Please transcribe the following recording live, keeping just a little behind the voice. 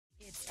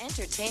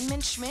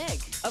Entertainment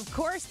Schmig. Of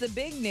course, the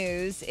big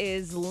news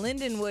is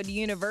Lindenwood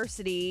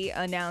University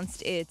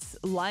announced its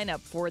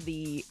lineup for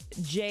the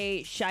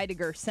J.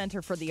 Scheidegger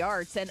Center for the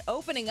Arts and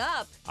opening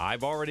up.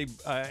 I've already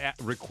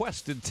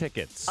requested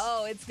tickets.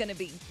 Oh, it's going to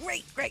be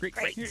great.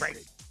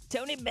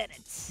 Tony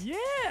Bennett.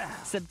 Yeah.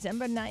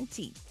 September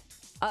 19th.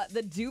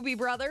 The Doobie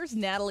Brothers,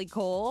 Natalie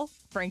Cole,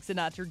 Frank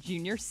Sinatra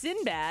Jr.,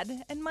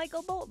 Sinbad, and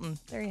Michael Bolton.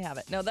 There you have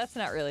it. No, that's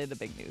not really the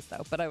big news,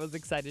 though, but I was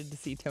excited to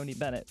see Tony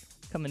Bennett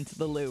come into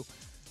the loo.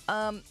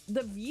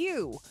 The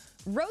View.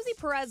 Rosie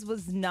Perez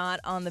was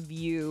not on The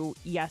View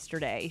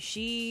yesterday.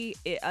 She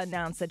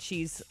announced that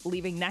she's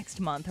leaving next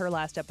month. Her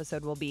last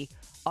episode will be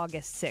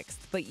August 6th.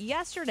 But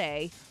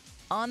yesterday,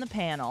 on the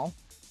panel,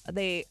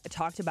 they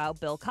talked about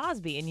Bill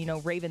Cosby.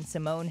 And, Raven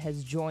Simone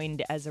has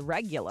joined as a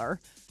regular.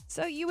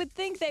 So you would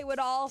think they would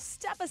all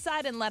step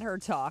aside and let her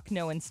talk.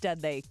 No,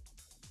 instead they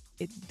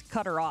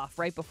cut her off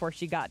right before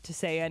she got to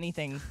say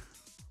anything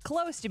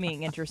close to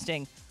being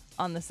interesting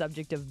on the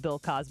subject of Bill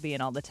Cosby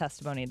and all the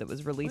testimony that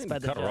was released by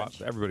the judge. Cut her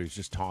off. Everybody's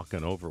just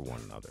talking over one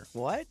another.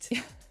 What?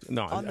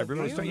 No,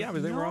 everybody's talking. Yeah,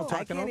 but they were all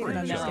talking over each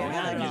other.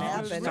 That can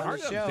happen on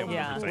the show.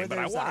 Yeah. But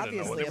I wanted to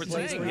know what they were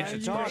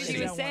saying.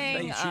 She was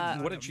saying,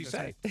 what did she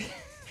say?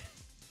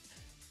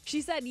 She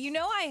said,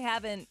 I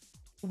haven't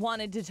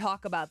wanted to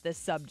talk about this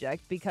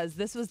subject because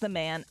this was the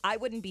man. I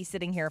wouldn't be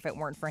sitting here if it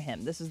weren't for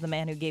him. This was the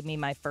man who gave me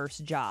my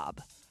first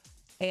job.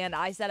 And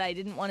I said I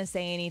didn't want to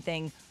say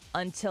anything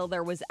until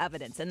there was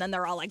evidence. And then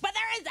they're all like, but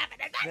there is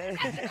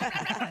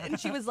evidence. And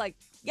she was like,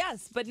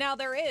 yes, but now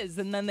there is.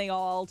 And then they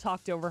all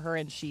talked over her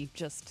and she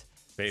just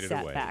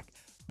sat back.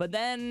 But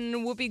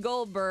then Whoopi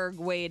Goldberg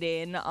weighed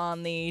in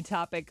on the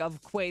topic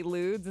of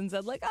Quaaludes and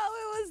said, it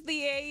was the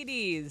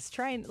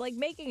 80s,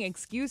 making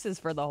excuses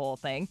for the whole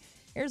thing.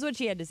 Here's what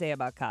she had to say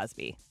about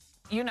Cosby.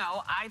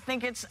 I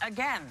think it's,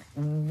 again,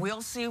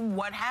 we'll see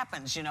what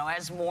happens.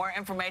 As more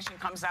information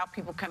comes out,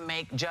 people can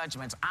make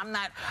judgments.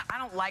 I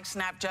don't like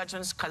snap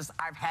judgments because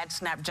I've had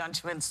snap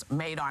judgments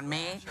made on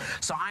me.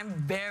 So I'm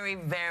very,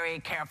 very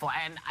careful.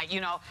 And,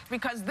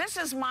 because this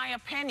is my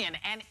opinion.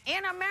 And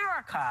in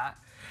America,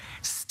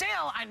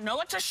 still, I know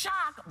it's a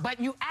shock,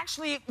 but you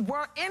actually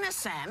were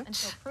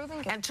innocent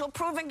until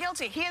proven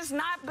guilty. He has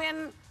not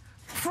been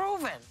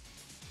proven.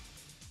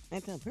 I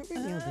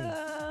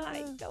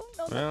don't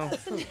know. Well,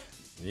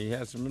 he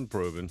hasn't been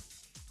proven.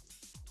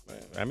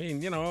 I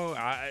mean,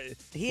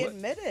 he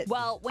admitted.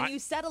 Well, when you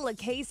settle a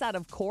case out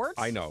of court,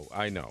 I know.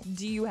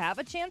 Do you have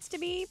a chance to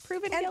be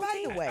proven and guilty?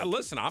 By the way,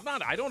 listen,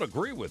 I don't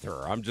agree with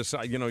her. I'm just,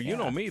 you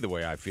know me the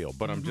way I feel,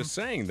 but I'm just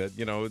saying that,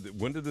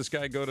 when did this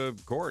guy go to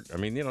court? I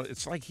mean,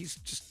 it's like he's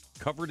just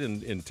covered in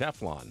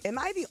Teflon. Am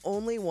I the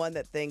only one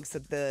that thinks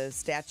that the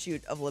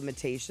statute of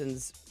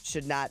limitations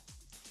should not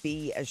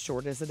be as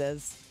short as it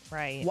is?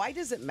 Right. Why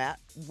does it matter?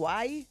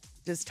 Why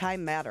does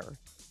time matter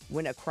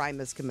when a crime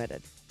is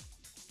committed?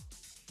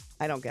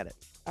 I don't get it.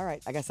 All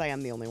right. I guess I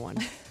am the only one.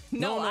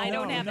 No, I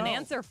don't have an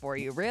answer for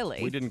you,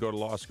 really. We didn't go to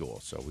law school,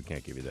 so we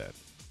can't give you that.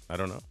 I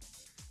don't know.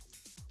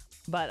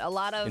 But a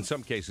lot of... In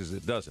some cases,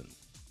 it doesn't.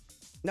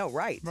 No,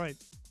 right. Right.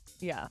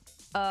 Yeah.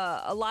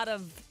 A lot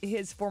of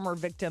his former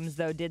victims,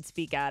 though, did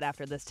speak out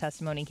after this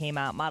testimony came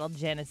out. Model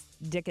Janice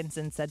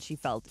Dickinson said she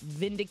felt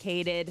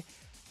vindicated.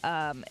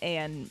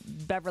 And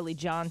Beverly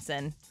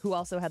Johnson, who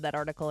also had that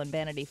article in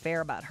Vanity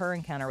Fair about her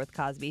encounter with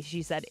Cosby,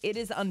 she said, "It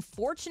is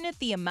unfortunate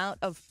the amount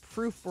of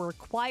proof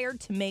required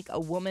to make a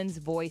woman's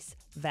voice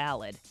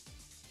valid."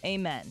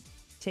 Amen.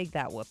 Take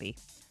that, Whoopi.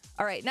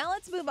 All right, now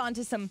let's move on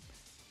to some,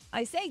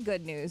 I say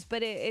good news,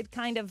 but it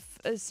kind of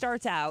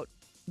starts out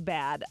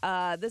bad.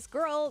 This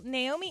girl,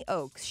 Naomi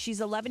Oakes,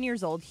 she's 11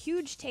 years old,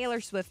 huge Taylor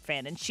Swift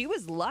fan, and she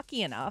was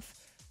lucky enough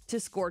to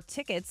score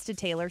tickets to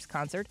Taylor's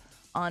concert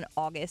on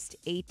August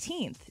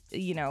 18th.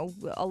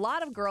 A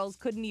lot of girls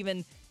couldn't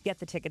even get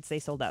the tickets. They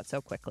sold out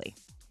so quickly.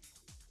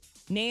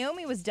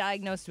 Naomi was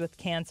diagnosed with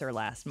cancer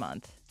last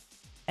month,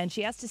 and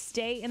she has to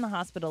stay in the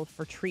hospital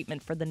for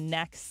treatment for the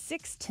next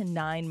 6 to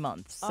 9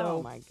 months. So,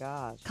 oh, my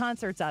gosh.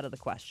 Concerts out of the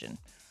question.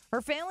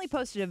 Her family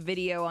posted a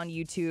video on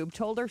YouTube,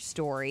 told her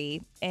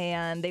story,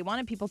 and they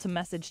wanted people to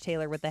message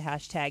Taylor with the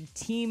hashtag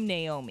Team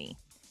Naomi.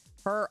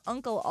 Her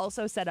uncle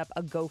also set up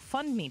a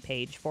GoFundMe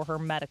page for her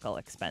medical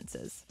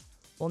expenses.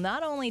 Well,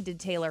 not only did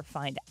Taylor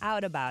find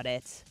out about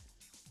it,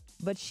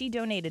 but she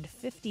donated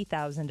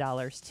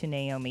 $50,000 to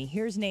Naomi.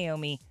 Here's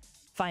Naomi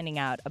finding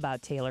out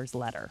about Taylor's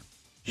letter.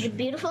 The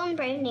beautiful and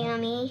brave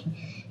Naomi,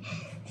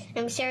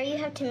 I'm sorry you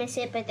have to miss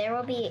it, but there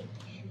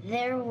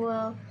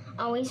will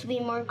always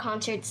be more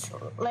concerts.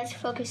 Let's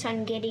focus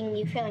on getting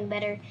you feeling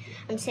better.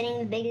 I'm sending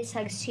the biggest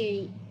hugs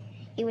to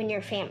you and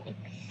your family.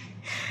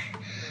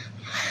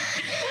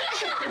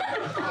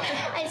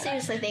 I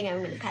seriously think I'm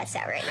going to pass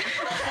out right now.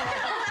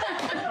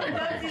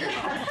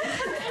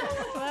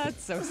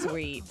 That's so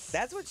sweet.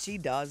 That's what she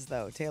does,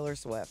 though, Taylor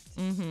Swift.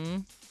 Mm-hmm.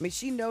 I mean,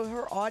 she knows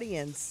her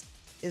audience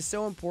is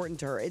so important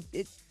to her.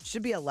 It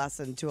should be a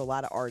lesson to a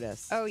lot of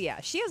artists. Oh,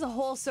 yeah. She has a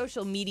whole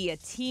social media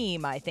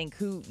team, I think,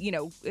 who,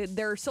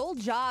 their sole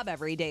job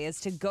every day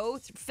is to go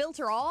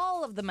filter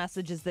all of the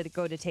messages that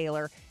go to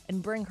Taylor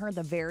and bring her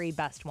the very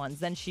best ones.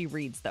 Then she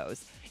reads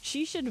those.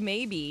 She should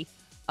maybe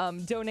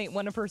donate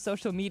one of her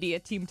social media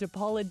team to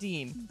Paula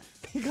Deen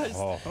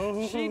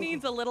because she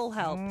needs a little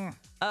help.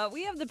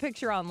 We have the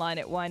picture online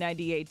at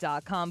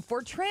y98.com.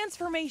 For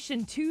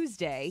Transformation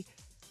Tuesday,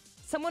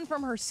 someone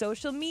from her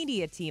social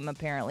media team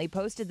apparently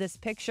posted this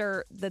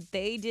picture that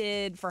they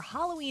did for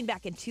Halloween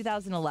back in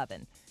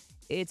 2011.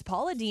 It's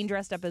Paula Deen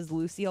dressed up as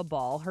Lucille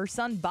Ball, her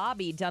son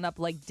Bobby done up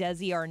like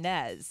Desi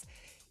Arnaz.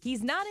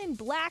 He's not in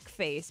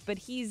blackface, but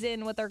he's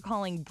in what they're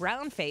calling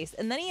brownface,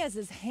 and then he has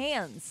his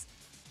hands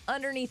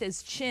underneath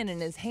his chin,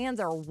 and his hands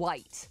are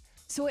white.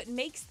 So it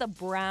makes the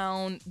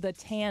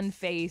tan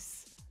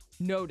face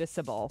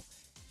noticeable.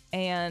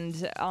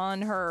 And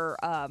on her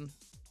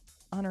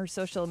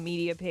social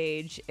media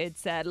page, it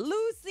said,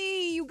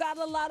 "Lucy, you got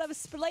a lot of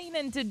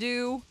explaining to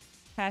do."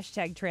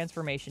 Hashtag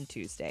Transformation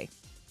Tuesday.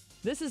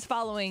 This is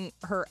following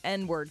her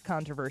N-word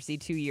controversy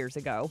 2 years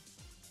ago.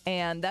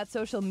 And that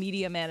social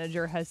media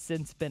manager has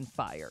since been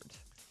fired.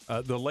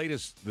 The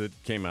latest that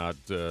came out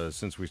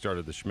since we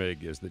started the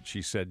Schmig is that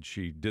she said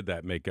she did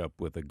that makeup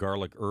with a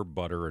garlic herb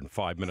butter and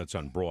 5 minutes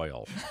on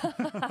broil.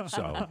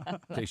 So,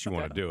 in case you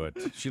want to do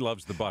it, she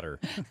loves the butter.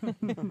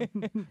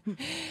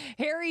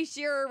 Harry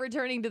Shearer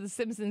returning to The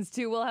Simpsons,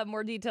 too. We'll have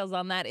more details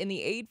on that in the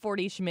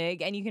 840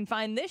 Schmig. And you can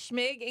find this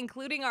Schmig,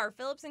 including our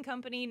Phillips &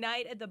 Company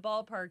Night at the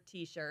Ballpark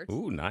t-shirt.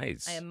 Ooh,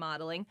 nice. I am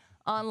modeling.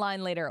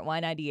 Online later at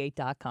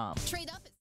y98.com. Trade up.